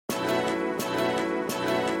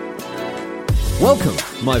Welcome,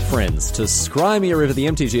 my friends, to Scry Me a River, the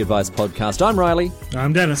MTG Advice Podcast. I'm Riley.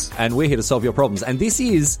 I'm Dennis. And we're here to solve your problems. And this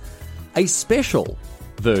is a special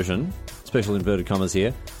version, special inverted commas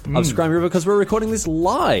here, of Scry Me a River because we're recording this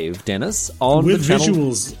live, Dennis, on with the channel,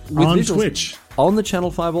 visuals on Twitch. On the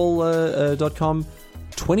channelfireball.com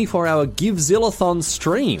 24-hour Givezillathon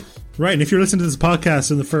stream. Right, and if you're listening to this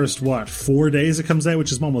podcast in the first, 4 days it comes out,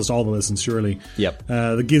 which is almost all the listens, surely. Yep.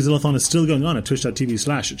 The Givezillathon is still going on at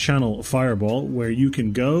twitch.tv/channelfireball, where you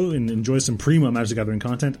can go and enjoy some primo Magic Gathering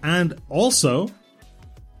content, and also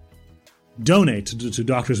donate to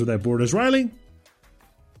Doctors Without Borders. Riley,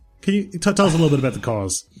 can you tell us a little bit about the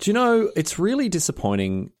cause? Do you know, it's really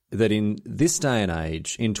disappointing that in this day and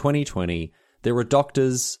age, in 2020, there are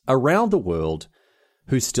doctors around the world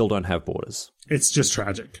who still don't have borders. It's just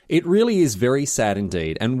tragic. It really is very sad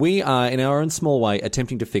indeed, and we are, in our own small way,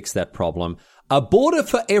 attempting to fix that problem. A border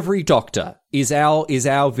for every doctor is our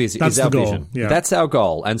vision. That's the goal. Yeah. That's our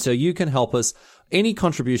goal, and so you can help us. Any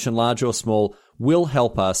contribution, large or small, will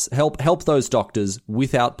help us help those doctors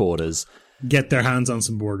without borders get their hands on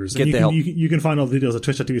some borders. Get and you can find all the details at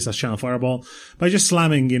twitch.tv/channelfireball by just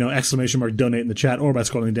slamming, ! Donate in the chat, or by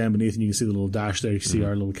scrolling down beneath and you can see the little dash there. You see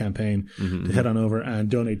our little campaign to head on over and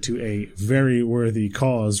donate to a very worthy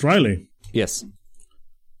cause. Riley. Yes.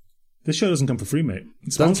 This show doesn't come for free, mate.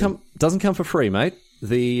 Doesn't come for free, mate.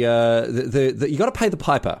 The you got to pay the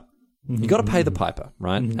piper. You got to pay the piper,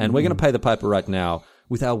 right? And we're going to pay the piper right now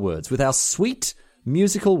with our words, with our sweet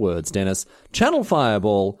musical words, Dennis.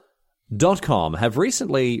 channelfireball.com have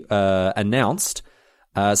recently announced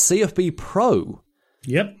CFB Pro.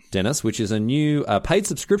 Yep. Dennis, which is a new paid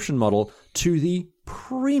subscription model to the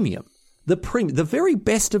premium, the very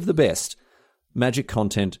best of the best Magic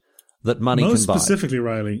content that money can buy. Most specifically,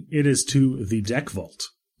 Riley, it is to the Deck Vault.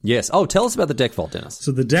 Yes. Oh, tell us about the Deck Vault, Dennis.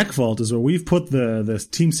 So the Deck Vault is where we've put the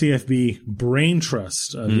Team CFB brain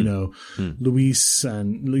trust of, Luis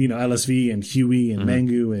and, LSV and Huey and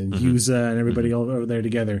Mengu and Yuza and everybody all over there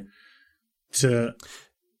together to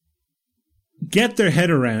get their head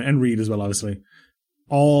around, and read as well, obviously,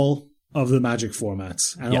 all of the Magic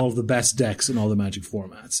formats and all of the best decks in all the Magic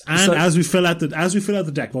formats. And so, as we fill out the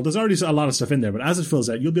Deck Vault, there's already a lot of stuff in there, but as it fills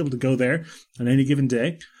out, you'll be able to go there on any given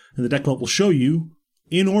day, and the Deck Vault will show you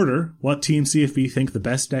in order what Team CFB think the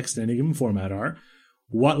best decks in any given format are,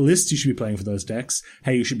 what lists you should be playing for those decks,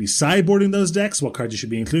 how you should be sideboarding those decks, what cards you should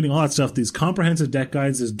be including, all that stuff. These comprehensive deck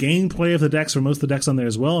guides. There's gameplay of the decks for most of the decks on there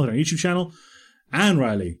as well on our YouTube channel. And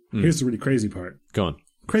Riley, here's the really crazy part. Go on.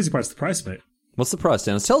 Crazy part's the price, mate. What's the price,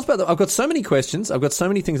 Dennis? Tell us about that. I've got so many questions. I've got so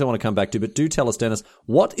many things I want to come back to, but do tell us, Dennis,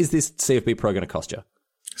 what is this CFB Pro going to cost you?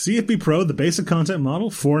 CFB Pro, the basic content model,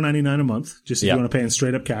 $4.99 a month. Just if you want to pay in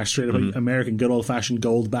straight up cash, straight up American good old fashioned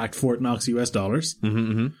gold backed Fort Knox US dollars.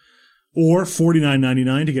 Or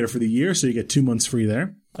 $49.99 to get it for the year, so you get 2 months free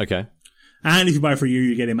there. Okay. And if you buy it for a year,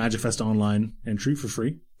 you get a Magic Fest Online entry for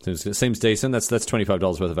free. Seems decent. That's $25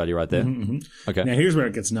 worth of value right there. Okay. Now here's where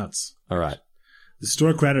it gets nuts. All right. The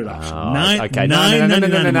store credit option. No. I'm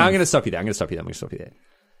going to stop you there.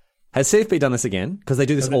 Has CFB done this again? Because they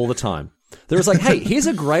do this all the time. They're just like, hey, here's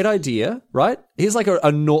a great idea, right? Here's like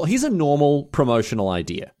here's a normal promotional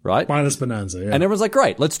idea, right? Buy this bonanza, yeah. And everyone's like,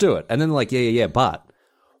 great, let's do it. And then they're like, yeah, but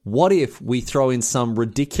what if we throw in some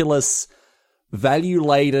ridiculous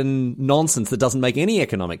value-laden nonsense that doesn't make any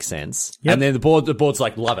economic sense? Yep. And then the board's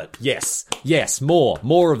like, love it. Yes,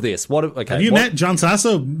 more of this. Have you met John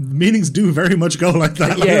Sasso? Meetings do very much go like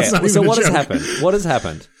that. Yeah. So what has happened? What has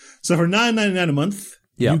happened? So for $9.99 a month,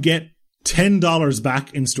 you get $10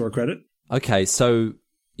 back in store credit. Okay, so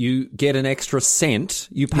you get an extra cent.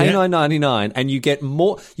 You pay $9.99, and you get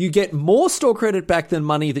more. You get more store credit back than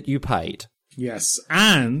money that you paid. Yes,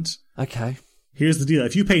 and okay, here's the deal: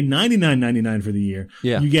 if you pay $99.99 for the year,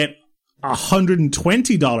 you get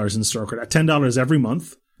 $120 in store credit, $10 every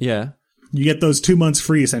month. Yeah, you get those 2 months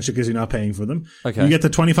free essentially because you're not paying for them. Okay, you get the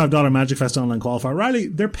 $25 Magic Fest Online qualifier. Riley,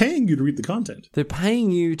 they're paying you to read the content. They're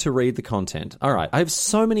paying you to read the content. All right, I have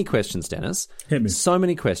so many questions, Dennis. Hit me. So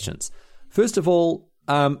many questions. First of all,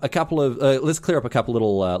 a couple of let's clear up a couple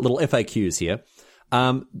little FAQs here.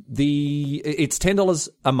 It's $10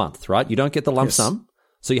 a month, right? You don't get the lump sum,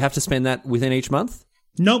 so you have to spend that within each month.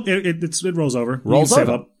 Nope, it rolls over. Rolls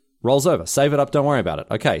over. Save it up. Don't worry about it.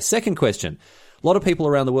 Okay. Second question: a lot of people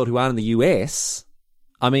around the world who aren't in the US.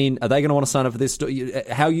 I mean, are they going to want to sign up for this?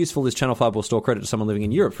 How useful is Channel Fireball store credit to someone living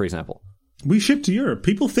in Europe, for example? We ship to Europe.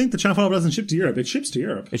 People think the Channel Fireball doesn't ship to Europe. It ships to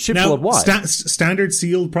Europe. It ships worldwide. Standard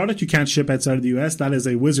sealed product you can't ship outside of the US. That is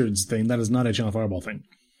a Wizards thing. That is not a Channel Fireball thing.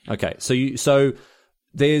 Okay, so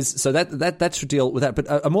that should deal with that. But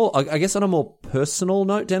I guess on a more personal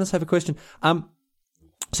note, Dennis, I have a question.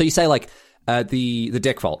 So you say like the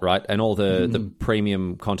deck vault, right? And all the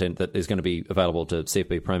premium content that is going to be available to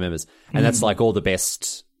CFB Pro members. And that's like all the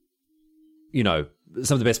best, you know,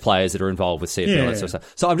 some of the best players that are involved with CFB. Yeah. That sort of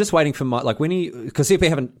stuff. So I'm just waiting for my, like, because CFB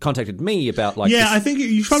haven't contacted me about, like, I think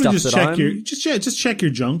you probably just check I'm- check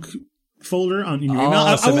your junk folder on your email.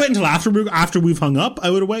 I would wait until after we've hung up.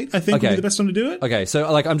 I would wait. I think would be the best time to do it. Okay,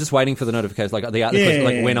 so like I'm just waiting for the notification, like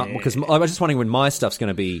because I was just wondering when my stuff's going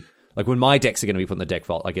to be, like when my decks are going to be put in the deck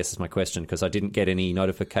vault. I guess is my question, because I didn't get any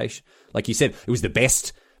notification. Like you said, it was the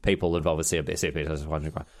best people involved with CFB. I was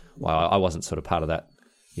wondering why I wasn't sort of part of that,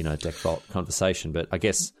 you know, deck vault conversation. But I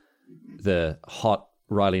guess the hot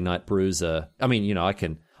Riley Knight Bruiser. I mean, you know, I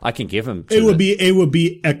can give them. It would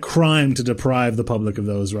be a crime to deprive the public of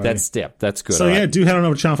those, right? That's good. So do head on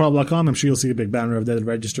over to channelfireball.com. I'm sure you'll see a big banner of that.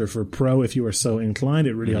 Register for Pro if you are so inclined.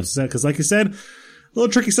 It really helps us out, because, like you said, a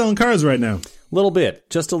little tricky selling cards right now.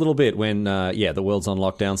 Just a little bit when the world's on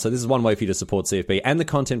lockdown. So this is one way for you to support CFB and the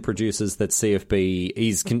content producers that CFB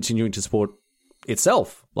is continuing to support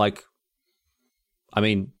itself. Like, I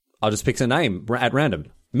mean, I'll just pick a name at random.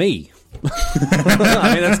 Me.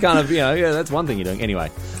 I mean, that's kind of, that's one thing you're doing. Anyway.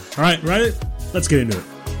 All right, let's get into it.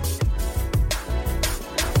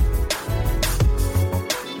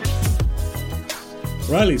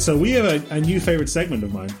 Riley, so we have a new favorite segment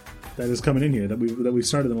of mine that is coming in here that we've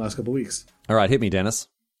started in the last couple of weeks. All right, hit me, Dennis.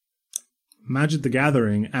 Magic the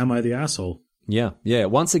Gathering, Am I the Asshole? Yeah.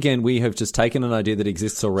 Once again, we have just taken an idea that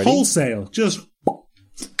exists already. Wholesale, just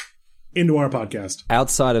into our podcast.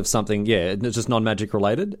 Outside of something, it's just non-magic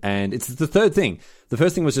related. And it's the third thing. The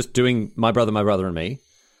first thing was just doing My Brother, and Me.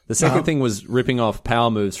 The second thing was ripping off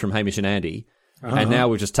power moves from Hamish and Andy. And now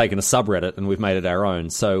we've just taken a subreddit and we've made it our own.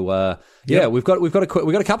 So, we've got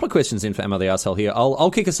a couple of questions in for Am I the Arsehole here.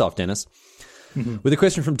 I'll kick us off, Dennis, with a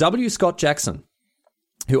question from W. Scott Jackson,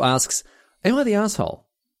 who asks, Am I the Arsehole?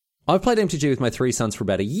 I've played MTG with my three sons for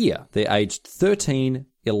about a year. They're aged 13,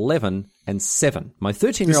 11, and 7. My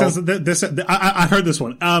 13-year-old... I heard this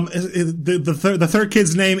one. The third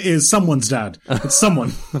kid's name is someone's dad. It's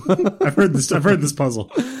someone. I've heard this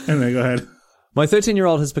puzzle. Anyway, go ahead. My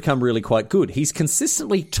 13-year-old has become really quite good. He's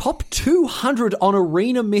consistently top 200 on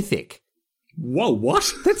Arena Mythic. Whoa, what?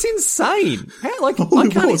 That's insane.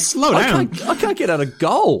 Slow down. I can't get out of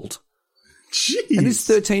gold. Jeez. And this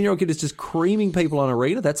 13-year-old kid is just creaming people on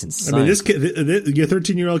Arena? That's insane. I mean, this kid, your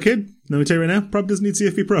 13-year-old kid, let me tell you right now, probably doesn't need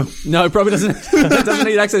CFP Pro. No, probably doesn't. Doesn't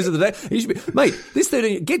need access to the deck. He should be, mate,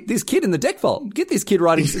 get this kid in the deck vault. Get this kid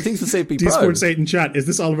writing things for CFP Pro. Sports 8 in chat. Is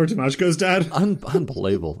this Oliver Tomashko's dad?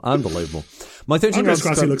 Unbelievable. My 13-year-old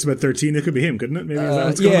Crosby looks about 13. It could be him, couldn't it? Maybe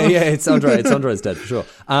it's Andre. It's Andre's dad for sure.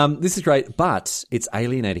 This is great, but it's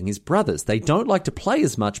alienating his brothers. They don't like to play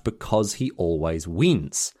as much because he always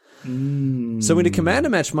wins. So in a commander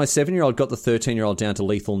match, my 7-year-old got the 13-year-old down to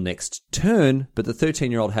lethal next turn, but the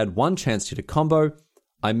 13-year-old had one chance to hit a combo.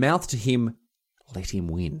 I mouthed to him, let him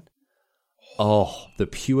win. Oh, the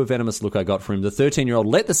pure venomous look I got from him. The 13-year-old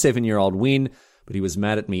let the 7-year-old win, but he was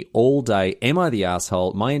mad at me all day. Am I the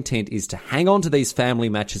asshole? My intent is to hang on to these family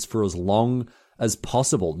matches for as long as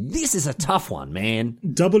possible. This is a tough one, man.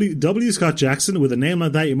 W. Scott Jackson, with a name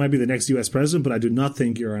like that, you might be the next U.S. president, but I do not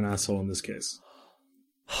think you're an asshole in this case.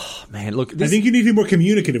 Oh, man, look. I think you need to be more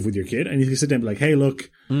communicative with your kid, and you can sit down and be like, hey, look,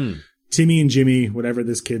 Timmy and Jimmy, whatever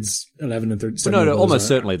this kid's 11 and 13. No, almost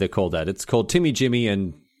certainly they're called that. It's called Timmy, Jimmy,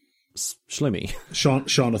 and Schlimmy.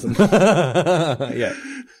 Shaunathan. Yeah.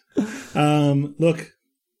 Look,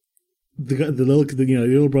 the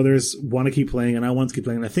little brothers want to keep playing, and I want to keep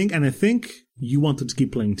playing. And I think you want them to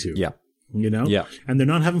keep playing too. Yeah. You know? Yeah. And they're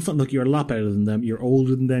not having fun. Look, you're a lot better than them. You're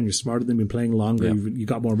older than them. You're smarter than them. You've been playing longer. Yeah. You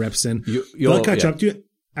got more reps in. They'll catch up to you.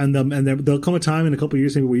 And there'll come a time in a couple of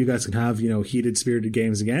years maybe where you guys can have, heated, spirited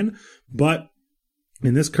games again. But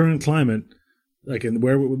in this current climate, like in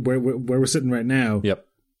where we're sitting right now, yep.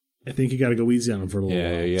 I think you got to go easy on them for a little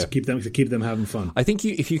while. Yeah. To keep them having fun. I think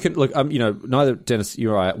if you can look, neither Dennis,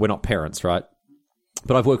 you or I, we're not parents, right?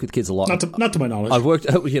 But I've worked with kids a lot. Not to my knowledge. I've worked,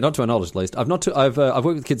 not to my knowledge at least. I've worked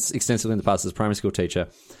with kids extensively in the past as a primary school teacher,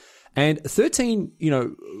 and 13,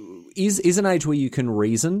 is an age where you can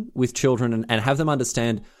reason with children and have them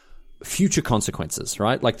understand future consequences,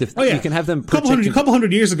 right? Like you can have them a couple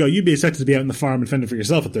hundred years ago, you'd be expected to be out in the farm and fending for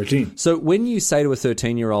yourself at 13. So when you say to a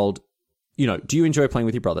 13-year-old, do you enjoy playing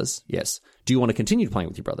with your brothers? Yes. Do you want to continue playing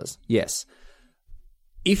with your brothers? Yes.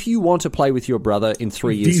 If you want to play with your brother in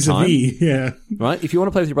 3 years' time, yeah. Right? If you want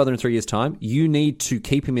to play with your brother in 3 years' time, you need to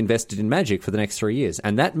keep him invested in Magic for the next 3 years.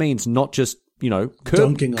 And that means not just,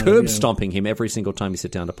 curb stomping him every single time you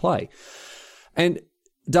sit down to play. And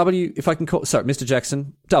Mr.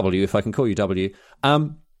 Jackson, W, if I can call you W,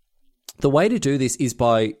 the way to do this is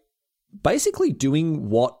by basically doing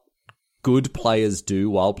what good players do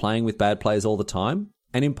while playing with bad players all the time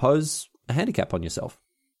and impose a handicap on yourself.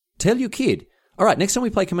 Tell your kid, all right, next time we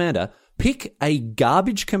play Commander, pick a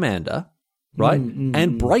garbage commander, right,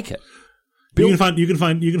 and break it. You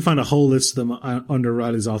can find a whole list of them under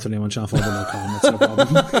Riley's author name on channelfireball.com. That's no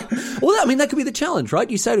problem. Well, I mean, that could be the challenge, right?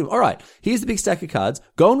 You say to him, all right, here's the big stack of cards.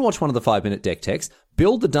 Go and watch one of the 5-minute deck texts,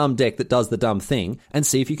 build the dumb deck that does the dumb thing, and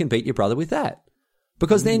see if you can beat your brother with that.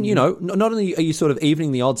 Because then, you know, not only are you sort of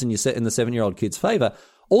evening the odds in the 7-year-old kid's favor,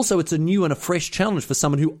 also it's a new and a fresh challenge for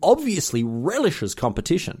someone who obviously relishes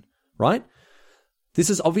competition, right? This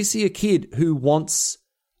is obviously a kid who wants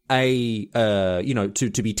to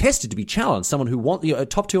be tested, to be challenged, someone who wants, a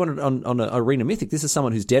top 200 on Arena Mythic. This is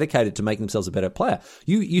someone who's dedicated to making themselves a better player.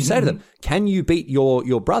 You say to them, can you beat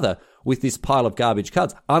your brother with this pile of garbage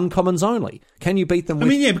cards? Uncommons only. Can you beat them with...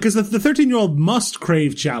 because the 13-year-old must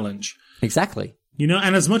crave challenge. Exactly. You know,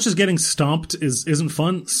 and as much as getting stomped isn't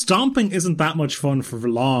fun, stomping isn't that much fun for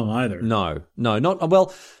long either. No, not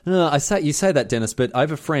well. You say that, Dennis, but I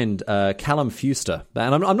have a friend, Callum Fuster,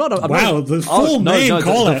 and I'm not. The full name. I'm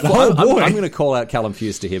going to call out Callum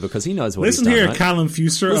Fuster here because he knows what he's done. Listen here, right? Callum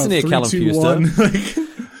Fuster. Listen here, Callum 3, 2,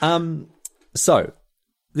 Fuster. So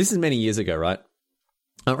this is many years ago, right?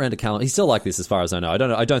 I went around to Callum. He's still like this as far as I know.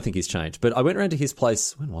 I don't think he's changed. But I went around to his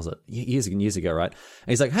place, when was it? Years ago, right? And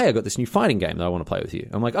he's like, hey, I got this new fighting game that I want to play with you.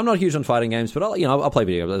 I'm like, I'm not huge on fighting games, but I'll play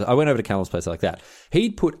video games. I went over to Callum's place like that.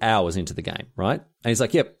 He'd put hours into the game, right? And he's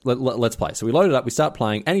like, yep, let's play. So we load it up, we start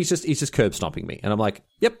playing, and he's just curb stomping me. And I'm like,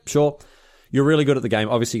 yep, sure. You're really good at the game.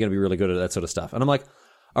 Obviously you're going to be really good at that sort of stuff. And I'm like,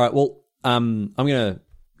 all right, well, I'm going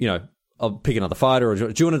to, I'll pick another fighter, or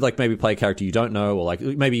do you want to like maybe play a character you don't know, or like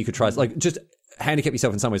maybe you could try like just handicap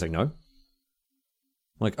yourself in some ways. Like, no. I'm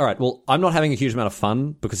like, all right, well, I'm not having a huge amount of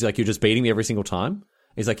fun because like you're just beating me every single time.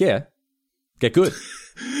 He's like, yeah, get good.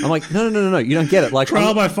 I'm like, no, you don't get it. Like,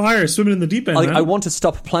 trial by fire, swimming in the deep end. Like, I want to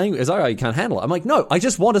stop playing. He's like, oh, you can't handle it. I'm like, no, I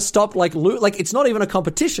just want to stop. Like it's not even a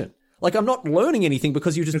competition. Like, I'm not learning anything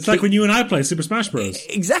because you just... It's like when you and I play Super Smash Bros.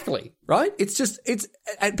 Exactly, right?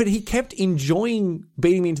 But he kept enjoying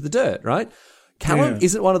beating me into the dirt, right? Callum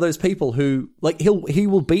isn't one of those people who, like, he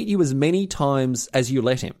will beat you as many times as you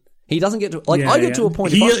let him. He doesn't get to... Like, I get to a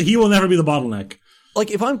point... He will never be the bottleneck. Like,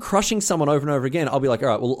 if I'm crushing someone over and over again, I'll be like, all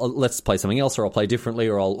right, well, let's play something else, or I'll play differently,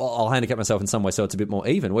 or I'll handicap myself in some way so it's a bit more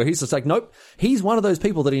even. Where he's just like, nope. He's one of those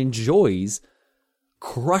people that enjoys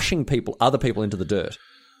crushing other people into the dirt.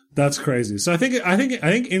 That's crazy. So I think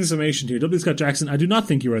in summation here, W. Scott Jackson, I do not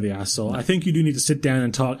think you are the asshole. I think you do need to sit down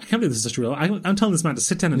and talk. I can't believe this is real. I'm telling this man to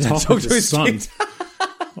sit down and talk with his son.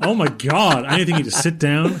 Oh my God. I think you need to sit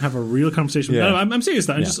down, have a real conversation. Yeah. No, I'm serious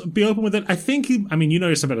though. And just be open with it. I think you know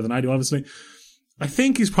yourself better than I do, obviously. I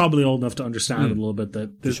think he's probably old enough to understand it a little bit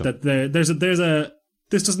that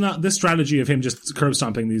this strategy of him just curb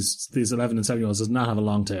stomping these 11 and 7-year-olds does not have a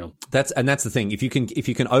long tail. That's the thing. If you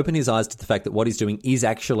can open his eyes to the fact that what he's doing is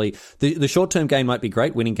actually the short-term game might be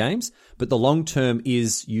great, winning games, but the long-term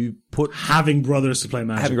is having brothers to play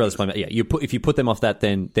Magic. Yeah. If you put them off that,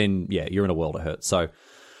 then yeah, you're in a world of hurt. So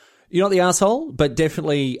you're not the asshole, but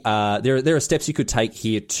definitely there are steps you could take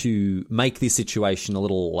here to make this situation a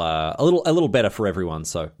little better for everyone.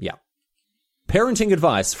 So yeah. Parenting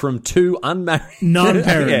advice from two unmarried...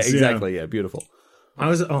 Non-parents, yeah, exactly, yeah, beautiful.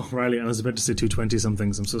 Riley, I was about to say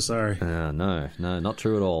 220-somethings. I'm so sorry. No, not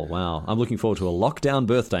true at all. Wow. I'm looking forward to a lockdown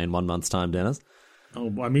birthday in 1 month's time, Dennis. Oh,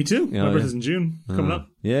 me too. My birthday's in June. Coming up.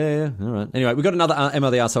 Yeah, all right. Anyway, we've got another Am I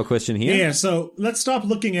the Arsehole question here. Yeah, so let's stop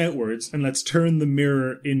looking outwards and let's turn the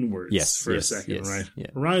mirror inwards for a second, right? Yeah.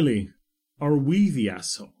 Riley, are we the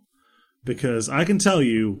asshole? Because I can tell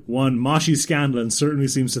you, one, Mashi Scanlon certainly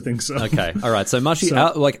seems to think so. Okay, all right. So Mashi,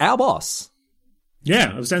 our boss.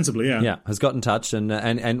 Yeah, ostensibly, yeah. Yeah, has got in touch.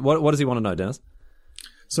 And what does he want to know, Dennis?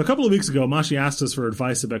 So a couple of weeks ago, Mashi asked us for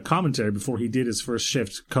advice about commentary before he did his first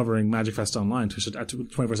shift covering Magic Fest Online, Twitch at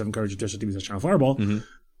 24/7 coverage of Twitch.tv/Channel Fireball. Mm-hmm.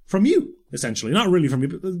 From you, essentially. Not really from you,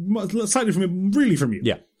 but slightly from you, really from you.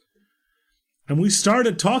 Yeah. And we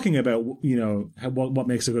started talking about, what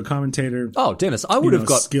makes a good commentator. Oh, Dennis, I would have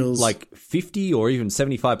got skills. Like 50 or even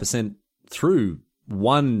 75% through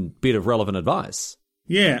one bit of relevant advice.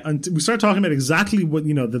 Yeah, and we started talking about exactly what,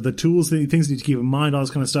 the tools, the things you need to keep in mind, all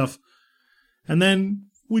this kind of stuff. And then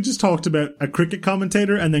we just talked about a cricket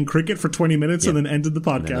commentator and then cricket for 20 minutes and then ended the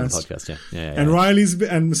podcast. Yeah. And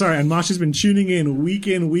Mashi's been tuning in,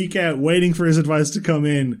 week out, waiting for his advice to come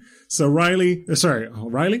in. So Riley?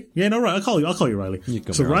 Yeah, no, I'll call you Riley.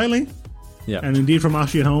 So Riley, and indeed for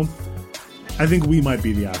Mashi at home, I think we might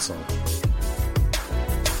be the asshole.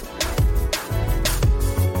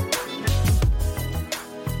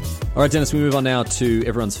 All right, Dennis, we move on now to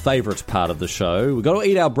everyone's favourite part of the show. We've got to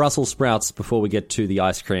eat our Brussels sprouts before we get to the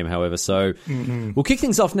ice cream, however. So we'll kick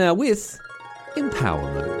things off now with Empower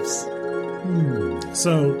Moves.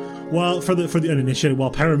 So, while for the uninitiated,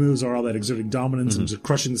 while power moves are all about exerting dominance and just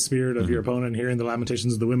crushing the spirit of your opponent, hearing the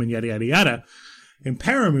lamentations of the women, yada, yada, yada,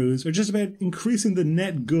 Empower moves are just about increasing the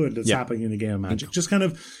net good that's happening in the game of Magic. Just kind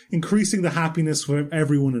of increasing the happiness for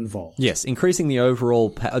everyone involved. Yes, increasing the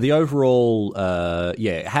overall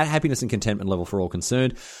happiness and contentment level for all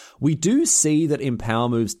concerned. We do see that Empower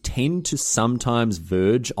moves tend to sometimes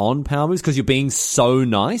verge on power moves because you're being so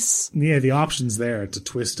nice. Yeah, the option's there to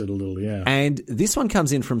twist it a little, yeah. And this one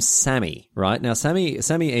comes in from Sammy, right? Now, Sammy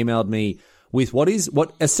emailed me with what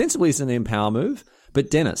ostensibly is an Empower move,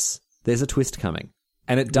 but Dennis, there's a twist coming.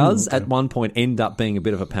 And it does, at one point, end up being a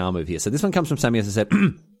bit of a power move here. So this one comes from Sammy, as I said.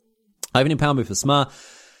 I have an Empower move for Smar.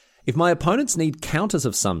 If my opponents need counters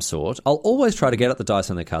of some sort, I'll always try to get at the dice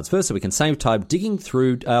on their cards first so we can save time digging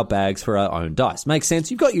through our bags for our own dice. Makes sense?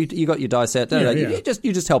 You got your dice out.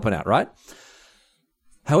 You're just helping out, right?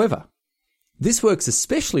 However, this works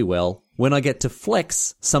especially well when I get to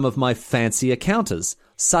flex some of my fancier counters,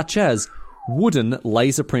 such as wooden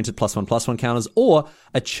laser-printed +1/+1 counters, or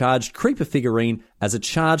a charged creeper figurine as a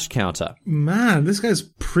charged counter. Man, this guy's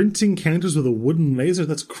printing counters with a wooden laser.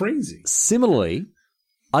 That's crazy. Similarly,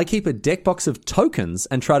 I keep a deck box of tokens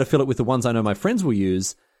and try to fill it with the ones I know my friends will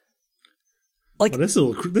use. Like, this is a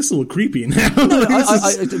little creepy now.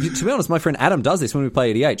 To be honest, my friend Adam does this when we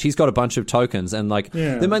play EDH. He's got a bunch of tokens, and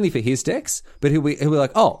they're mainly for his decks. But he'll be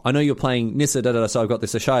like, "Oh, I know you're playing Nissa, so I've got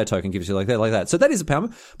this Ashaya token, gives you like that." So that is a power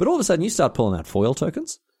move. But all of a sudden, you start pulling out foil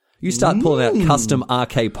tokens. You start pulling out custom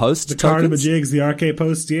RK Post the tokens. The Cardimajigs, the RK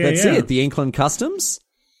Post. Yeah, that's it. The Inkland Customs.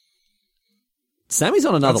 Sammy's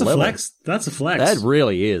on another level. That's a flex. That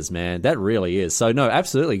really is, man. That really is. So, no,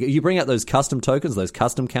 absolutely. You bring out those custom tokens, those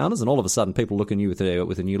custom counters, and all of a sudden people look at you with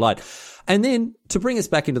a new light. And then, to bring us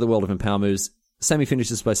back into the world of Empower moves, Sammy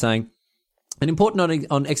finishes by saying, an important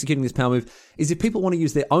on executing this power move is if people want to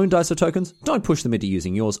use their own dice or tokens, don't push them into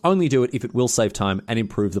using yours. Only do it if it will save time and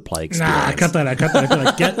improve the play experience. Nah, cut that. I feel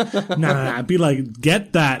be like,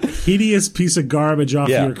 get that hideous piece of garbage off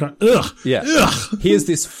your card. Ugh. Yeah. Ugh. Here's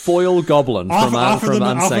this foil goblin from Unsanctioned.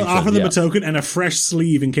 Offer them a token and a fresh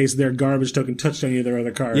sleeve in case their garbage token touched any of their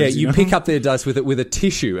other cards. Yeah, you pick up their dice with a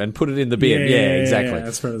tissue and put it in the bin. Yeah, exactly. Yeah,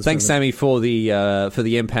 that's Thanks, Sammy, for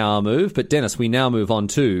the Empower move. But Dennis, we now move on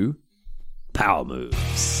to power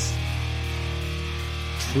moves.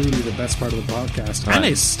 Truly the best part of the podcast. Right. And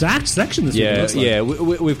a stacked section this week. Yeah,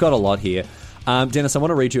 we've got a lot here. Dennis, I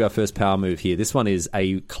want to read you our first power move here. This one is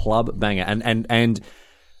a club banger. And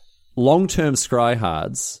long-term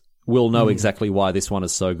scryhards will know exactly why this one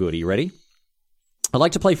is so good. Are you ready? I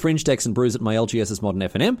like to play fringe decks and brews at my LGS's Modern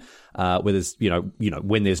FNM, where there's,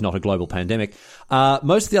 when there's not a global pandemic.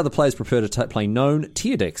 Most of the other players prefer to play known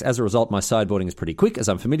tier decks. As a result, my sideboarding is pretty quick as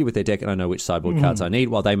I'm familiar with their deck and I know which sideboard cards I need,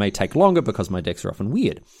 while they may take longer because my decks are often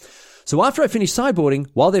weird. So after I finish sideboarding,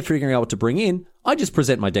 while they're figuring out what to bring in, I just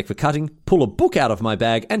present my deck for cutting, pull a book out of my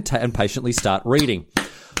bag, and patiently start reading.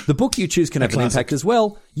 The book you choose can have an impact as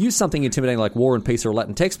well. Use something intimidating like War and Peace or a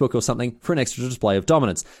Latin textbook or something for an extra display of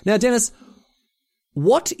dominance. Now, Dennis,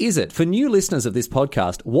 what is it, for new listeners of this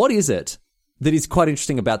podcast, what is it that is quite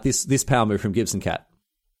interesting about this power move from Gibson Cat?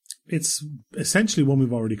 It's essentially one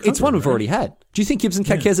we've already covered. It's one we've already had. Do you think Gibson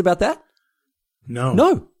Cat cares about that?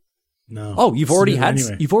 No. Oh, you've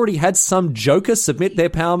already had some joker submit their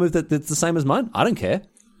power move that's the same as mine? I don't care.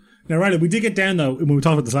 Now, right, we did get down, though, when we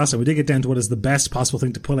talked about this last time, we did get down to what is the best possible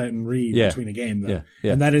thing to pull out and read between a game, though.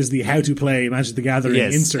 Yeah. And that is the how to play Magic the Gathering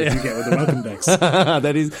insert you get with the welcome decks.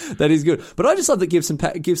 That is good. But I just love that Gibson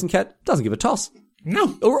Cat doesn't give a toss.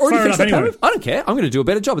 No. Already fixed that power move? I don't care. I'm going to do a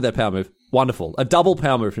better job with that power move. Wonderful. A double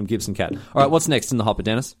power move from Gibson Cat. All right, what's next in the hopper,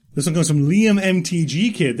 Dennis? This one comes from Liam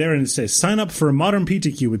MTG Kid there, and it says, sign up for a modern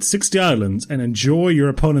PTQ with 60 islands and enjoy your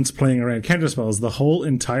opponents playing around counterspells the whole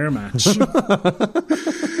entire match.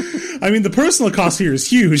 I mean, the personal cost here is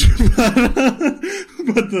huge,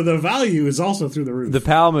 but the value is also through the roof. The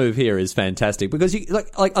power move here is fantastic because you like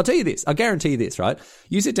I'll tell you this, I guarantee you this, right?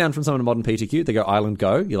 You sit down from someone in modern PTQ, they go island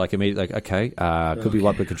go, you're like immediately like, okay, could be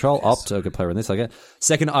wipe the control, opt, good player in this, okay.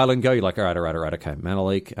 Second island go, you're like, all right, okay, Mana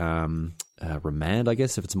Leak, Remand, I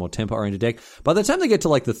guess, if it's a more tempo oriented deck. By the time they get to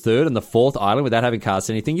like the third and the fourth island without having cast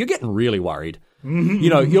anything, you're getting really worried. Mm-hmm.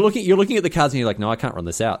 You're looking at the cards and you're like, no, I can't run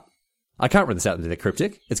this out. I can't run this out into their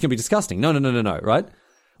cryptic. It's going to be disgusting. No, right?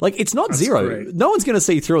 Like, it's not zero. Great. No one's going to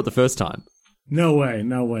see through it the first time. No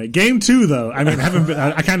way. Game 2, though. I mean,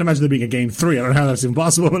 I can't imagine there being a game 3. I don't know how that's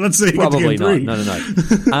impossible, but let's say Probably game not.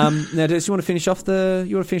 3. No. Now, Dennis, you want to finish off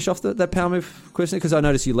that power move question? Because I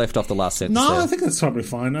noticed you left off the last sentence. No, there. I think that's probably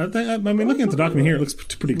fine. I mean, looking at the document here, it looks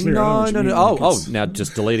pretty clear. No. Now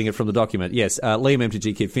just deleting it from the document. Yes, Liam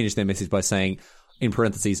MTG Kid finished their message by saying, in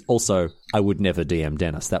parentheses, also, I would never DM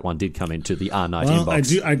Dennis. That one did come into the R-Night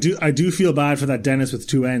inbox. I do feel bad for that Dennis with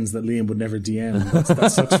 2 N's that Liam would never DM.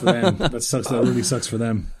 That sucks for them. That really sucks for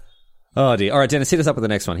them. Oh dear. All right, Dennis, hit us up with the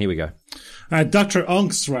next one. Here we go. Dr.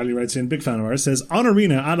 Unks, Riley writes in, big fan of ours, says, on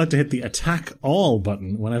Arena, I'd like to hit the attack all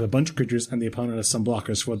button when I have a bunch of creatures and the opponent has some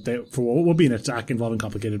blockers for what would be an attack involving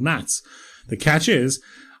complicated mats. The catch is,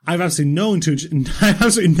 I have absolutely no intention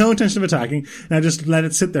of attacking, and I just let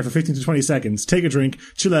it sit there for 15 to 20 seconds, take a drink,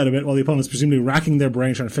 chill out a bit, while the opponent's presumably racking their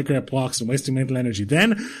brain trying to figure out blocks and wasting mental energy.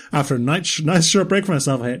 Then, after a nice short break for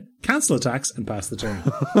myself, I hit cancel attacks and pass the turn.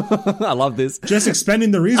 I love this. Just expending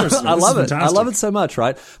the resources. I love it. I love it so much,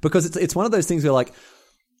 right? Because it's one of those things where, like,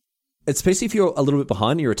 especially if you're a little bit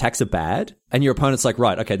behind and your attacks are bad and your opponent's like,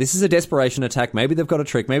 right, okay, this is a desperation attack. Maybe they've got a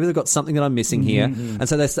trick. Maybe they've got something that I'm missing here. And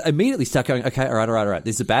so they immediately start going, okay, all right.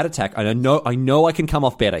 This is a bad attack. I know I can come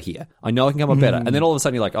off better here. And then all of a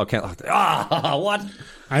sudden you're like, okay, what?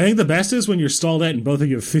 I think the best is when you're stalled out and both of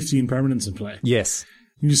you have 15 permanents in play. Yes.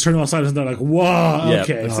 You just turn them offside and they're like, whoa,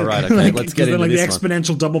 okay. All right, okay, let's get into then, this the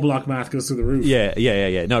exponential double block math goes through the roof.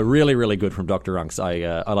 Yeah. No, really, really good from Dr. Unks.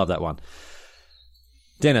 I love that one.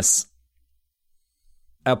 Dennis.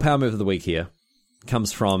 Our power move of the week here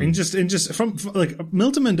comes from... And just from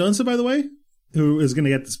Milton Mendonça, by the way, who is going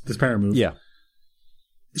to get this power move. Yeah.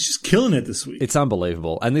 It's just killing it this week. It's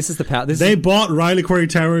unbelievable. And this is the power... They bought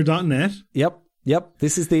RileyQueryTower.net. Yep.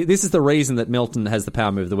 This is the reason that Milton has the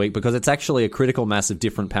power move of the week, because it's actually a critical mass of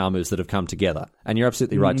different power moves that have come together. And you're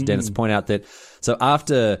absolutely right, Dennis, to point out that... So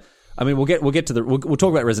after... I mean, we'll get to we'll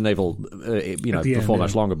talk about Resident Evil, before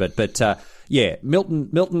much longer. But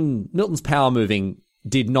Milton's power moving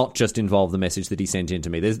did not just involve the message that he sent in to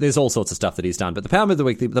me. There's all sorts of stuff that he's done. But the Power Move of the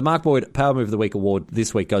Week, the Mark Boyd Power Move of the Week award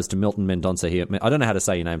this week goes to Milton Mendonça here. I don't know how to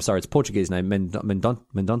say your name. Sorry, it's a Portuguese name. Mendonça?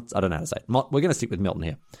 I don't know how to say it. We're going to stick with Milton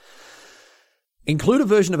here. Include a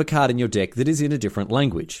version of a card in your deck that is in a different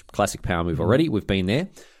language. Classic Power Move already. We've been there.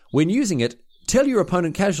 When using it, tell your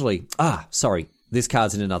opponent casually, sorry, this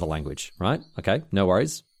card's in another language, right? Okay, no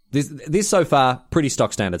worries. This so far, pretty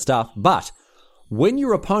stock standard stuff, but... when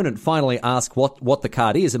your opponent finally asks what the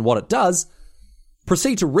card is and what it does,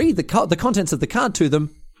 proceed to read the contents of the card to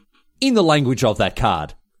them in the language of that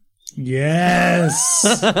card. Yes.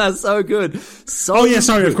 So good. Sorry,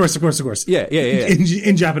 of course. Yeah.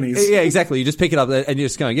 In Japanese. Yeah, exactly. You just pick it up and you're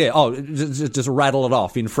just going, just rattle it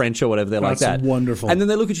off in French or whatever. They're like that. That's wonderful. And then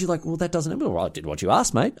they look at you like, well, that doesn't... Well, I did what you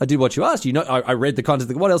asked, mate. I did what you asked. I read the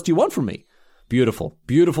contents. What else do you want from me? Beautiful.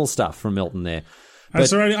 Beautiful stuff from Milton there. The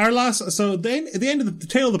end of the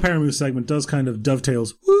tail of the power move segment does kind of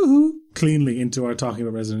dovetails cleanly into our talking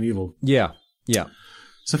about Resident Evil. Yeah.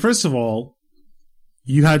 So first of all,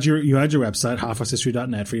 you had your website,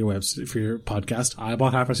 halfarsedhistory.net for your podcast. I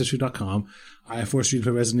bought halfarsedhistory.com. I forced you to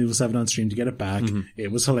play Resident Evil 7 on stream to get it back. Mm-hmm.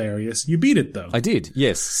 It was hilarious. You beat it though. I did.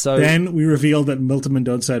 Yes. So then we revealed that Milton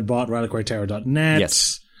Mendonça had bought RileyQueryTower.net.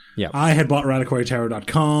 Yes. Yeah. I had bought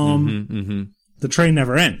RileyQueryTower.com. Mm-hmm. The train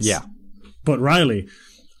never ends. Yeah. But Riley,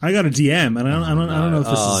 I got a DM, and I don't know if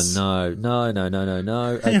this is... Oh, no.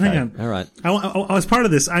 Hang on. All right. I was part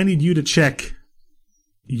of this. I need you to check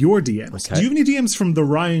your DMs. Okay. Do you have any DMs from the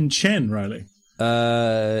Ryan Chen, Riley?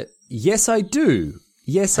 Yes, I do.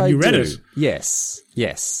 Yes, I do. Have you read it?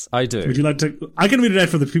 Yes, I do. Would you like to... I can read it out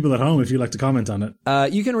for the people at home if you'd like to comment on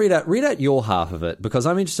it. You can read out your half of it, because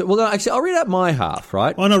I'm interested... Well, no, actually, I'll read out my half,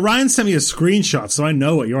 right? Oh, no, Ryan sent me a screenshot, so I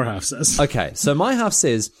know what your half says. Okay, so my half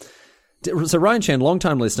says... So Ryan Chan,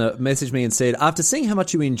 long-time listener, messaged me and said, after seeing how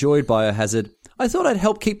much you enjoyed Biohazard, I thought I'd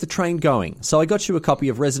help keep the train going. So I got you a copy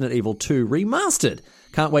of Resident Evil 2 Remastered.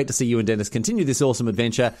 Can't wait to see you and Dennis continue this awesome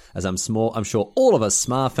adventure, as I'm sure all of us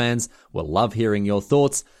Smar fans will love hearing your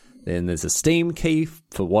thoughts. Then there's a Steam key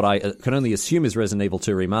for what I can only assume is Resident Evil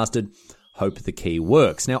 2 Remastered. Hope the key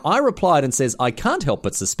works. Now, I replied and says, I can't help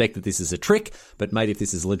but suspect that this is a trick, but mate, if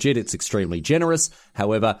this is legit, it's extremely generous.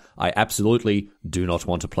 However, I absolutely do not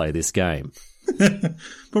want to play this game. But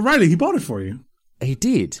Riley, he bought it for you. He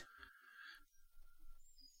did.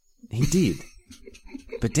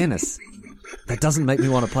 But Dennis, that doesn't make me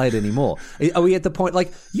want to play it anymore. Are we at the point,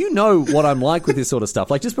 like, you know what I'm like with this sort of stuff.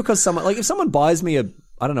 Like, just because if someone buys me a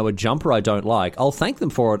jumper I don't like, I'll thank them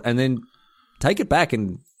for it and then take it back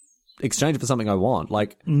and exchange it for something I want.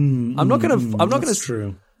 Like, I'm not gonna. That's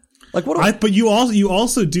true. Like, what? But you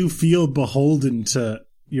also do feel beholden to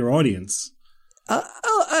your audience.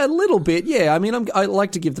 A little bit, yeah. I mean, I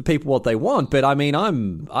like to give the people what they want, but I mean,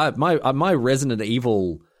 my Resident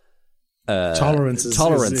Evil tolerance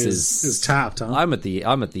is tapped. Huh? I'm at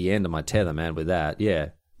the end of my tether, man. With that, yeah.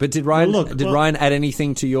 But did Ryan Ryan add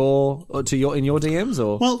anything to your in your DMs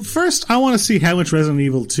or? Well, first I want to see how much Resident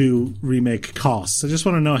Evil 2 remake costs. I just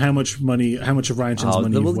want to know how much of Ryan Chen's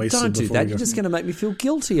money you've wasted. Don't do that. You're just going to make me feel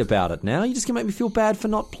guilty about it now. You're just going to make me feel bad for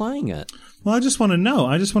not playing it. Well, I just want to know.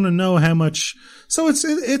 I just want to know how much. So it's.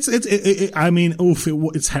 I mean,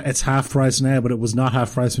 it's half price now, but it was not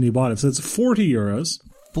half price when you bought it. So it's €40.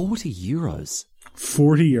 €40.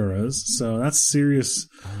 €40. So that's serious.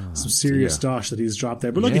 Some serious dosh that he's dropped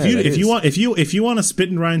there. But look, if you want to spit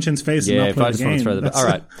in Ryan Chen's face, and not play the game,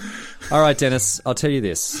 all right, Dennis. I'll tell you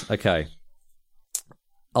this. Okay,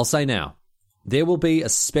 I'll say now, there will be a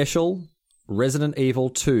special Resident Evil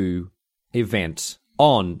 2 event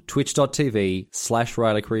on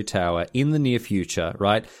twitch.tv/Riley Career Tower in the near future,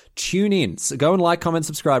 right? Tune in. So go and like, comment,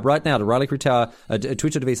 subscribe right now to Riley Career Tower,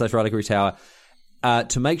 twitch.tv/Riley Career Tower,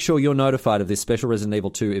 to make sure you're notified of this special Resident Evil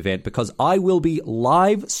 2 event, because I will be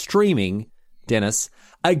live streaming, Dennis,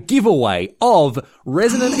 a giveaway of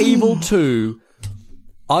Resident Evil 2.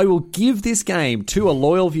 I will give this game to a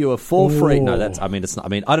loyal viewer for free. No, it's not. I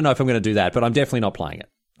mean, I don't know if I'm going to do that, but I'm definitely not playing it.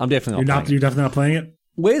 You're definitely not playing it?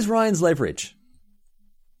 Where's Ryan's leverage?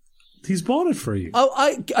 He's bought it for you.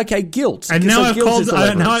 Oh, okay, guilt. And now I've called you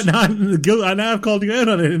out on it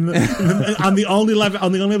on the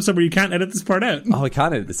only episode where you can't edit this part out. Oh, I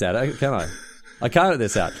can't edit this out, can I? I can't edit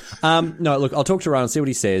this out. No, look, I'll talk to Ryan and see what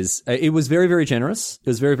he says. It was very, very generous. It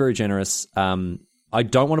was very, very generous. I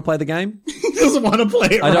don't want to play the game. He doesn't want to play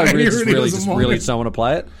it. I don't really just don't want to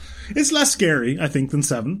play it. It's less scary, I think, than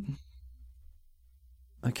 7.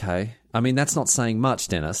 Okay. I mean, that's not saying much,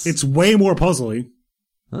 Dennis. It's way more puzzly.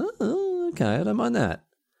 Oh, okay. I don't mind that.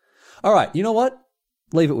 All right. You know what?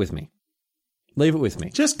 Leave it with me.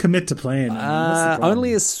 Just commit to playing.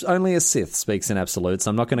 Only a Sith speaks in absolutes.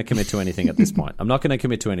 I'm not going to commit to anything at this point.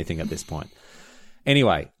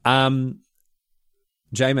 Anyway, J-Maz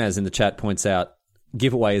in the chat points out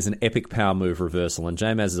giveaway is an epic power move reversal, and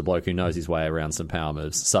J-Maz is a bloke who knows his way around some power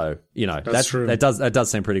moves. So, that's true. That does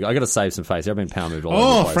seem pretty good. I got to save some face. I've been power moved all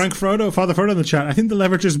over the place. Frank Frodo, Father Frodo in the chat. I think the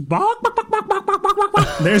leverage is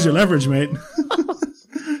there's your leverage, mate.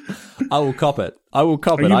 I will cop it. Are you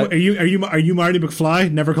Marty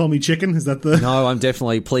McFly? Never call me chicken. Is that the? No, I'm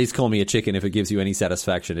definitely. Please call me a chicken if it gives you any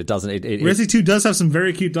satisfaction. It doesn't. Resi 2 does have some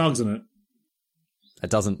very cute dogs in it. It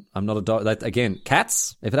doesn't. I'm not a dog. Again,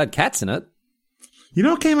 cats. If it had cats in it. You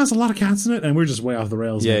know, game has a lot of cats in it, and we're just way off the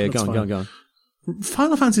rails. Yeah, go on.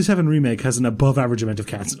 Final Fantasy VII Remake has an above-average amount of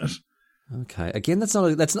cats in it. Okay, again, that's not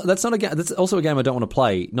a game. That's also a game I don't want to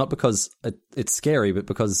play. Not because it's scary, but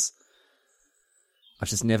because I've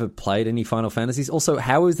just never played any Final Fantasies. Also,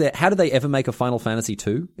 how do they ever make a Final Fantasy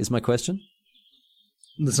 2? Is my question.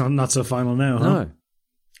 It's not so final now, huh? No.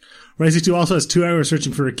 Resi 2 also has 2 hours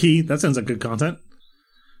searching for a key. That sounds like good content.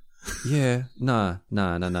 Yeah, no.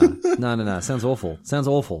 Sounds awful. It's a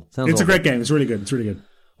great game. It's really good.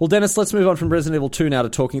 Well, Dennis, let's move on from Resident Evil 2 now to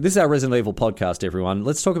talking. This is our Resident Evil podcast, everyone.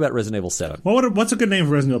 Let's talk about Resident Evil 7. Well, what's a good name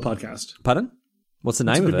for Resident Evil podcast? Pardon? What's the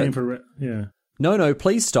name of it? Yeah. No,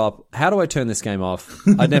 please stop. How do I turn this game off?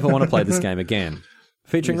 I never want to play this game again.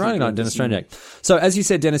 Featuring Ryan Knight and Dennis Stranjak. So, as you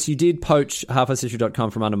said, Dennis, you did poach halfashistory.com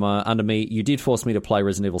from under me. You did force me to play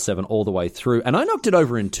Resident Evil 7 all the way through, and I knocked it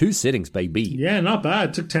over in 2 sittings, baby. Yeah, not bad.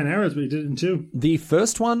 It took 10 hours, but you did it in 2. The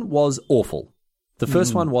first one was awful. The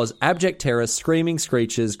first one was abject terror, screaming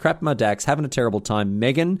screeches, crap my dacks, having a terrible time.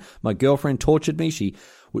 Megan, my girlfriend, tortured me. She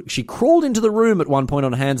crawled into the room at one point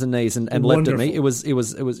on hands and knees and leapt at me. It was.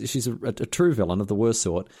 She's a true villain of the worst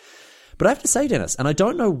sort. But I have to say, Dennis, and I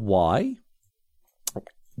don't know why,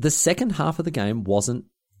 the second half of the game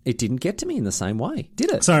didn't get to me in the same way,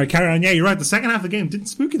 did it? Sorry, carry on. Yeah, you're right. The second half of the game didn't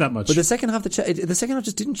spook you that much. But the second half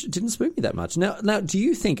just didn't spook me that much. Now, do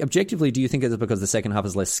you think objectively? Do you think it's because the second half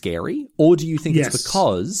is less scary, or do you think it's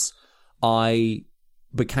because I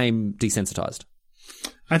became desensitized?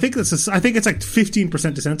 I think it's like 15%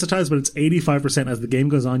 desensitized, but it's 85% as the game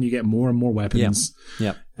goes on. You get more and more weapons.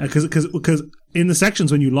 Yeah. Because in the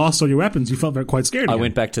sections when you lost all your weapons, you felt quite scared. I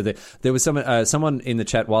went back to there was someone in the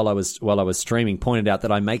chat while I was streaming pointed out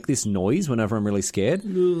that I make this noise whenever I'm really scared.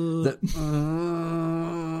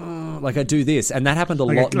 Like I do this, and that happened a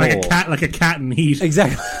lot more. Like a cat in heat.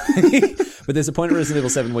 Exactly. But there's a point in Resident Evil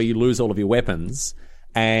 7 where you lose all of your weapons,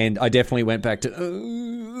 and I definitely went back to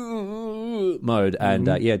mode, and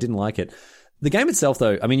didn't like it. The game itself,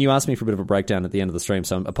 though, I mean, you asked me for a bit of a breakdown at the end of the stream,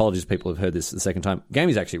 so apologies to people who've heard this the second time. The game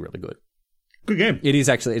is actually really good. Good game. It is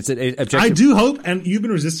actually. It's objective. I do hope, and you've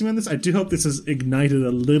been resisting on this, I do hope this has ignited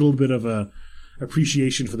a little bit of a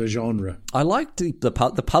appreciation for the genre. I liked the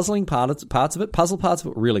puzzling parts of it. Puzzle parts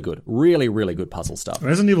of it, really good. Really, really good puzzle stuff.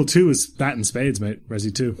 Resident Evil 2 is that in spades, mate.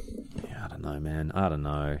 Resi 2. Yeah, I don't know, man. I don't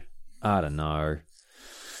know.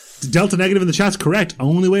 Delta Negative in the chat's correct.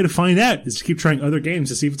 Only way to find out is to keep trying other games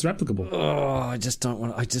to see if it's replicable. Oh, I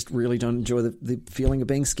just really don't enjoy the feeling of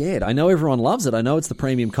being scared. I know everyone loves it. I know it's the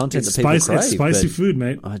premium content that people crave. It's spicy food,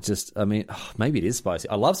 mate. Maybe it is spicy.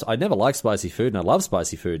 I never liked spicy food, and I love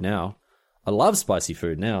spicy food now. So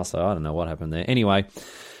I don't know what happened there. Anyway,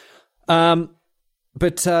 yeah,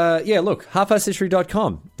 look,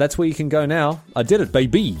 halfasshistory.com. That's where you can go now. I did it,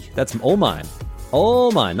 baby. That's all mine.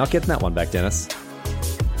 All mine. Not getting that one back, Dennis.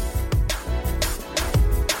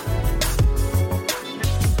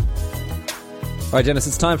 All right, Dennis,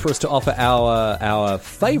 it's time for us to offer our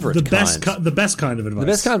favourite the best kind of advice. The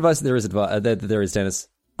best kind of advice there is, Dennis.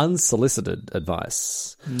 Unsolicited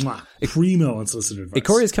advice. Primo unsolicited advice.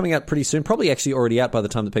 Ikoria is coming out pretty soon. Probably actually already out by the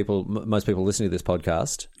time that most people listening to this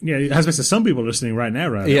podcast. Yeah, as I said, some people are listening right now,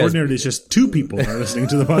 right? Yeah. Ordinarily, it's just 2 people are listening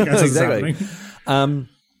to the podcast. Exactly.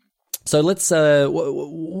 So let's.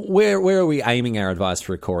 Where are we aiming our advice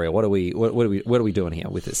for Ikoria? What are we doing here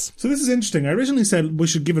with this? So this is interesting. I originally said we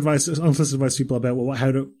should give unsolicited advice to people about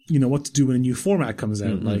how to, what to do when a new format comes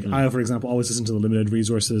out. I, for example, always listen to the Limited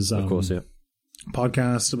Resources. Of course, yeah.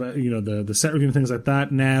 Podcast about the set review and things like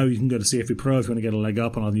that. Now you can go to CFP Pro if you want to get a leg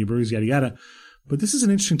up on all the new brews, yada yada. But this is an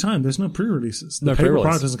interesting time. There's no pre-releases. The paper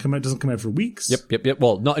product doesn't come out for weeks. Yep.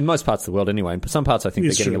 Well, not in most parts of the world anyway. In some parts, I think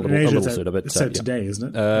they're getting a little sooner. But it's out today,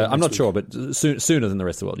 isn't it? I'm not sure, but sooner than the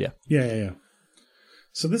rest of the world. Yeah. Yeah.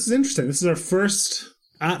 So this is interesting. This is our first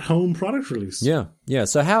at-home product release. Yeah.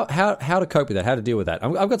 So how to cope with that? How to deal with that?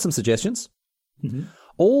 I've got some suggestions. Mm-hmm.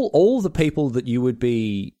 All the people that you would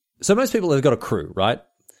be. So most people have got a crew, right?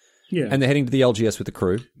 Yeah. And they're heading to the LGS with the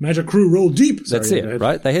crew. Magic Crew roll deep. That's it,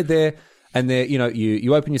 right? They head there and they're,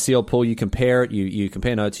 you open your sealed pool, you compare it, you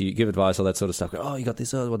compare notes, you give advice, all that sort of stuff. Oh, you got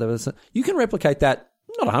this, whatever. You can replicate that,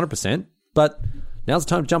 not 100%, but now's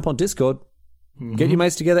the time to jump on Discord. Mm-hmm. Get your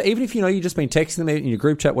mates together. Even if, you've just been texting them in your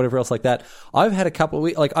group chat, whatever else like that. I've had a couple of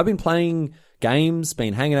weeks, I've been playing games,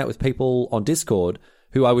 been hanging out with people on Discord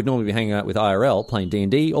who I would normally be hanging out with IRL, playing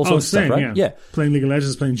D&D, all sorts of stuff, right? Yeah. Playing League of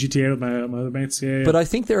Legends, playing GTA with my other mates. Yeah. But I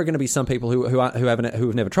think there are going to be some people who have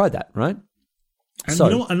never tried that, right? And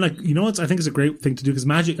what I think is a great thing to do, because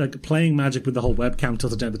Magic, playing Magic with the whole webcam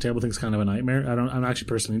tilted down the table thing is kind of a nightmare. I'm actually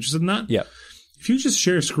personally interested in that. Yeah. If you just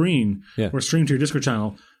share a screen or stream to your Discord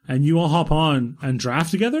channel and you all hop on and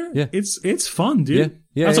draft together, it's fun, dude.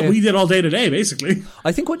 Yeah. That's what we did all day today, basically.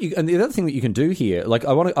 I think and the other thing that you can do here,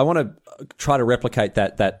 I want to try to replicate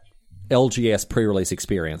that LGS pre-release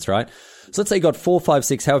experience, right? So let's say you got 4, 5,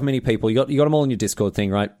 6, however many people, you got them all in your Discord thing,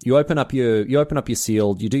 right? You open up your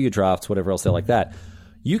sealed, you do your drafts, whatever else they're like that.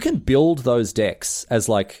 You can build those decks as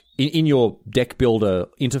in your deck builder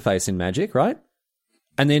interface in Magic, right?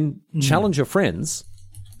 And then challenge your friends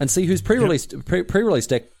and see whose pre-release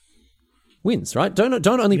deck wins, right? Don't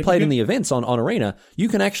only play it in the events on Arena. You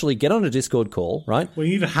can actually get on a Discord call, right? Well,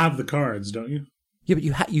 you need to have the cards, don't you? Yeah,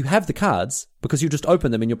 but you have the cards because you just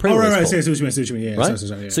open them in your pre-release call. I see what you mean. Yeah, right?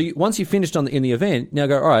 Sorry. So once you've finished in the event, now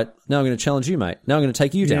go, all right, now I'm going to challenge you, mate. Now I'm going to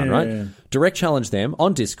take you down, right? Yeah. Direct challenge them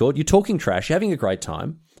on Discord. You're talking trash, you're having a great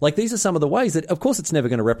time. These are some of the ways that, of course, it's never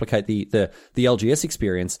going to replicate the LGS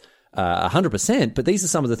experience 100%, but these are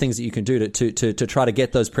some of the things that you can do to try to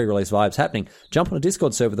get those pre-release vibes happening. Jump on a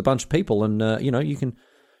Discord server with a bunch of people and, you can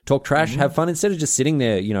talk trash, have fun instead of just sitting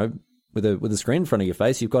there, with a screen in front of your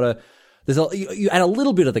face. You've got you add a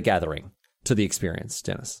little bit of the gathering to the experience,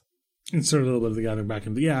 Dennis. Insert a little bit of the gathering back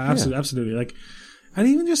into, absolutely. And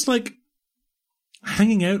even just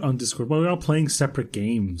hanging out on Discord while we're all playing separate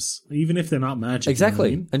games, even if they're not Magic.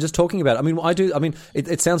 Exactly. You know what I mean? And just talking about it.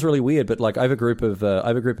 It sounds really weird, but I have a group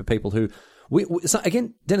of people who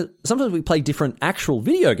again, Dennis, sometimes we play different actual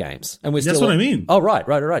video games and we're still. That's what I mean. Oh, right.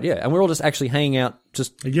 Yeah. And we're all just actually hanging out.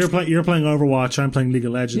 Just you're playing Overwatch. I'm playing League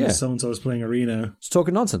of Legends. So-and-so is playing Arena. Just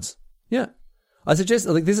talking nonsense. Yeah. I suggest,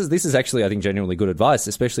 this is actually, I think, genuinely good advice,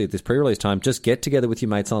 especially at this pre-release time. Just get together with your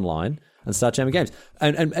mates online and start jamming games.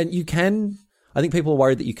 And you can. I think people are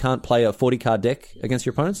worried that you can't play a 40-card deck against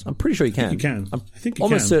your opponents. I'm pretty sure you can. I think you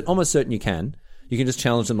can. Almost certain you can. You can just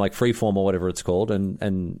challenge them freeform or whatever it's called,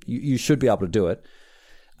 and you should be able to do it.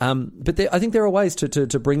 But I think there are ways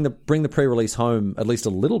to bring the pre-release home at least a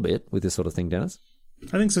little bit with this sort of thing, Dennis.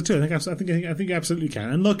 I think so too. I think you absolutely can.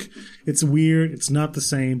 And look, it's weird. It's not the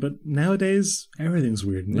same. But nowadays, everything's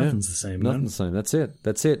weird. Nothing's the same. Nothing's the same.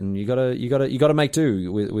 That's it. And you gotta make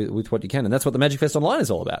do with what you can. And that's what the Magic Fest Online is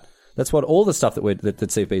all about. That's what all the stuff that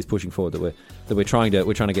CFB is pushing forward that we're trying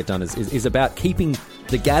to get done is about keeping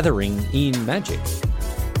the gathering in Magic.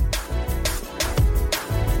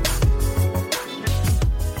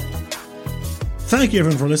 Thank you,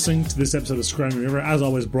 everyone, for listening to this episode of Scrying River. As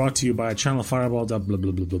always, brought to you by Channel Fireball. Blah, blah,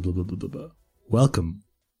 blah, blah, blah, blah, blah, blah. Welcome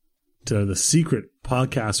to the secret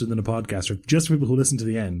podcast within a podcast, or just for people who listen to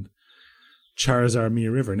the end, Charizard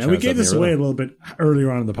Mia River. Now, we gave this away a little bit earlier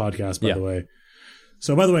on in the podcast, by the way.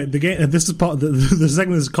 So, by the way, the game, the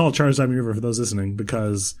segment is called Charizard Mia River for those listening,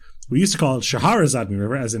 because we used to call it Shahrazad Mia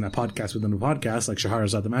River, as in a podcast within a podcast, like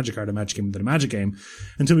Shahrazad the Magic Card, a Magic game within a Magic game,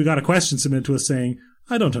 until we got a question submitted to us saying,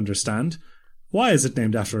 I don't understand. Why is it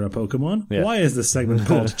named after a Pokemon? Yeah. Why is this segment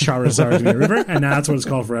called Charizard Mia River? And now that's what it's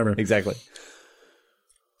called forever. Exactly.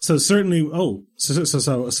 So certainly, so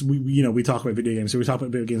we talk about video games. So we talk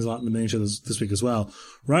about video games a lot in the main show this week as well.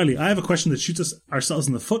 Riley, I have a question that shoots us ourselves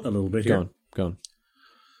in the foot a little bit here. Go on.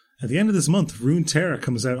 At the end of this month, Runeterra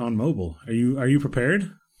comes out on mobile. Are you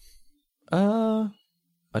prepared? I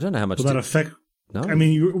don't know how much. Will that affect? No. I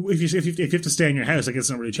mean, if you have to stay in your house, I guess it's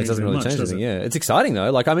not really changing very much, does it? Yeah, it's exciting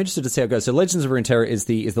though. Like, I'm interested to see how it goes. So, Legends of Runeterra is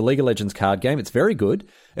the League of Legends card game. It's very good.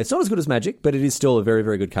 It's not as good as Magic, but it is still a very,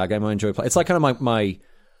 very good card game. I enjoy playing. It's like kind of my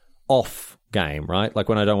off game, right? Like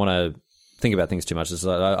when I don't want to think about things too much.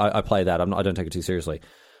 I play that. I don't take it too seriously.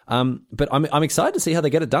 But I'm excited to see how they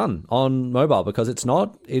get it done on mobile, because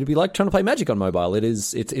it'd be like trying to play Magic on mobile.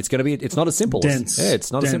 It's not as simple.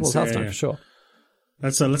 It's not as simple as Hearthstone for sure.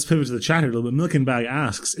 Let's pivot to the chat here a little bit. Milkenbag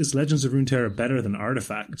asks, is Legends of Runeterra better than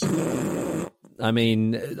Artifact? I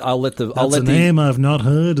mean, That's a name I've not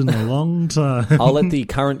heard in a long time. I'll let the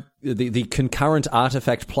concurrent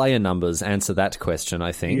Artifact player numbers answer that question,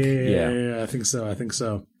 I think. Yeah, I think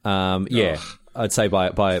so. I'd say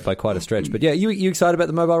by quite a stretch. But yeah, you excited about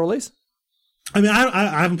the mobile release? I mean,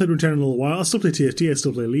 I haven't played Runeterra in a little while. I still play TFT. I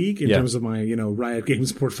still play League in terms of my, Riot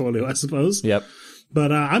Games portfolio, I suppose. Yep.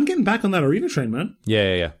 But I'm getting back on that arena train, man.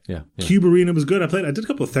 Yeah. Cube Arena was good. I did a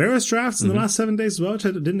couple of Theros drafts in the last 7 days as well, which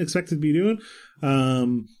I didn't expect to be doing.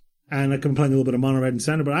 And I've been playing a little bit of Mono Red and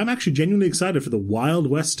Standard, but I'm actually genuinely excited for the Wild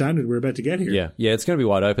West Standard we're about to get here. Yeah, it's going to be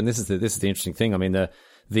wide open. This is the interesting thing. I mean,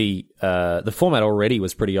 the format already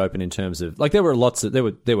was pretty open in terms of, like, there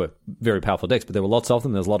were very powerful decks, but there were lots of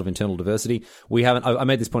them. There's a lot of internal diversity. I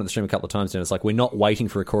made this point in the stream a couple of times now. It's like, we're not waiting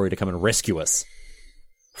for Ikoria to come and rescue us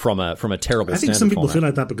from a terrible. I think some people feel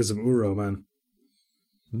like that because of Uro, man.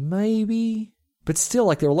 Maybe, but still,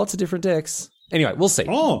 like, there are lots of different decks. Anyway, we'll see.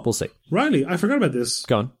 We'll see. Riley, I forgot about this.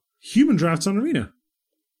 Go on. Human drafts on Arena.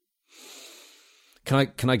 Can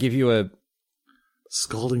I give you a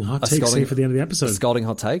scalding hot take? Say for the end of the episode. A scalding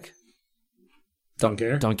hot take. Don't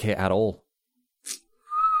care. Don't care at all.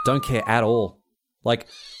 Don't care at all. Like,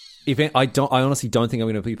 I honestly don't think I'm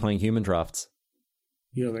going to be playing human drafts.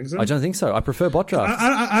 You don't think so? I don't think so. I prefer bot drafts.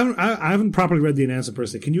 I haven't properly read the announcement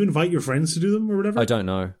personally. Can you invite your friends to do them or whatever? I don't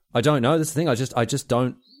know. That's the thing. I just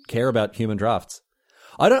don't care about human drafts.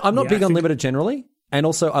 I'm not big on limited generally, and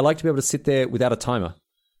also I like to be able to sit there without a timer.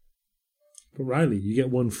 But Riley, you get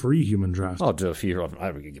one free human draft. I'll do a few.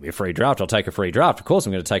 Give me a free draft. I'll take a free draft. Of course,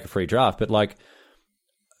 I'm going to take a free draft. But like,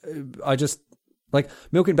 I just like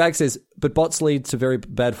Milk and Bag says, but bots lead to very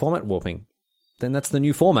bad format warping. Then that's the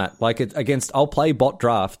new format. Like I'll play bot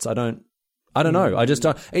drafts. I don't know. I just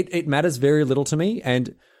don't. It matters very little to me,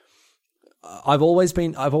 and I've always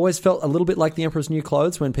felt a little bit like the Emperor's New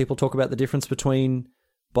Clothes when people talk about the difference between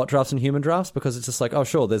bot drafts and human drafts, because it's just like, oh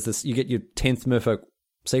sure, there's this, you get your 10th Merfolk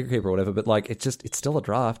Secret Keeper or whatever, but like it's still a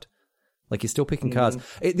draft. Like, you're still picking cards.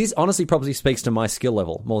 This honestly probably speaks to my skill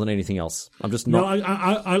level more than anything else. I'm just not. No,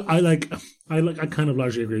 I kind of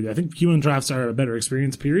largely agree with you. I think human drafts are a better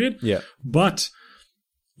experience, period. Yeah. But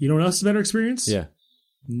you know what else is a better experience? Yeah.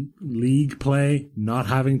 League play, not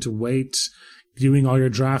having to wait, doing all your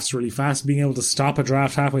drafts really fast, being able to stop a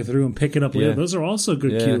draft halfway through and pick it up later. Those are also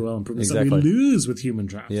good QOL improvements that we lose with human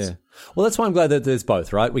drafts. Yeah. Well, that's why I'm glad that there's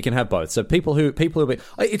both, right? We can have both. So people who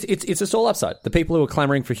it's just all upside. The people who are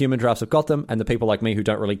clamoring for human drafts have got them, and the people like me who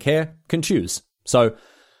don't really care can choose. So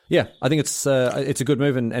yeah, I think it's a good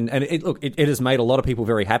move, and it has made a lot of people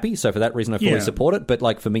very happy. So for that reason, I fully support it. But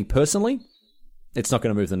like, for me personally, it's not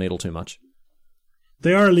going to move the needle too much.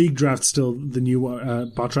 They are league drafts still, the new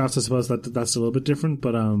bot drafts, I suppose that's a little bit different,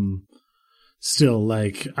 but still,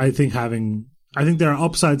 like, I think there are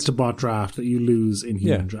upsides to bot draft that you lose in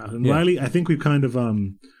human draft. And Riley, I think we've kind of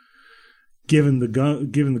given the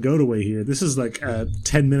goat away here. This is like a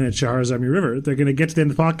 10-minute Shahrazad River. They're going to get to the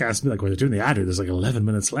end of the podcast and be like, well, they're doing the ad here. There's like 11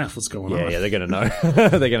 minutes left. What's going on? Yeah, they're going to know.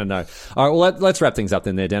 They're going to know. All right, well, let's wrap things up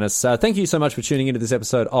then there, Dennis. Thank you so much for tuning into this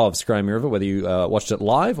episode of Screen River, whether you watched it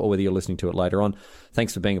live or whether you're listening to it later on.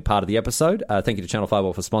 Thanks for being a part of the episode. Thank you to Channel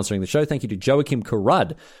 5 for sponsoring the show. Thank you to Joachim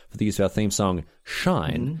Karud for the use of our theme song,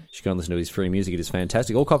 Shine. You should go and listen to his free music. It is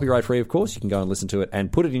fantastic. All copyright free, of course. You can go and listen to it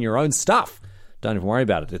and put it in your own stuff. Don't even worry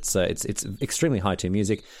about it. It's extremely high tier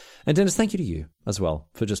music. And Dennis, thank you to you as well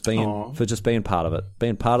for just being part of it,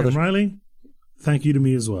 being part of it. And Riley, thank you to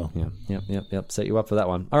me as well. Yep. Set you up for that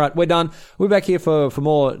one. All right, we're done. We're back here for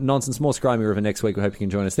more nonsense, more Scrimey River next week. We hope you can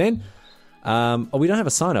join us then. We don't have a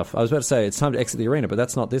sign off. I was about to say it's time to exit the arena, but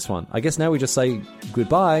that's not this one. I guess now we just say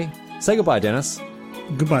goodbye. Say goodbye, Dennis.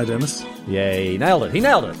 Goodbye, Dennis. Yay! Nailed it. He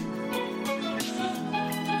nailed it.